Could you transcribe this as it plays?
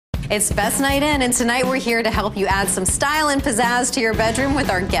It's Best Night In, and tonight we're here to help you add some style and pizzazz to your bedroom with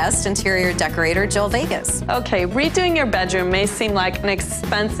our guest interior decorator, Jill Vegas. Okay, redoing your bedroom may seem like an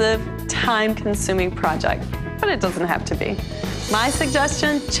expensive, time-consuming project, but it doesn't have to be. My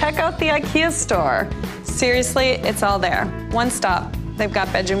suggestion, check out the Ikea store. Seriously, it's all there. One stop. They've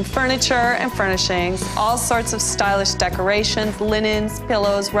got bedroom furniture and furnishings, all sorts of stylish decorations, linens,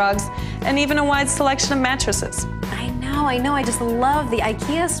 pillows, rugs, and even a wide selection of mattresses. I know. I just love the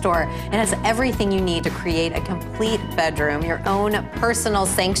Ikea store. It has everything you need to create a complete bedroom, your own personal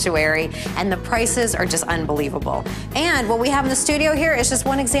sanctuary, and the prices are just unbelievable. And what we have in the studio here is just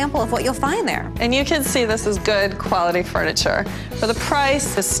one example of what you'll find there. And you can see this is good quality furniture. For the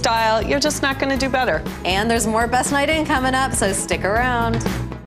price, the style, you're just not going to do better. And there's more Best Night In coming up, so stick around.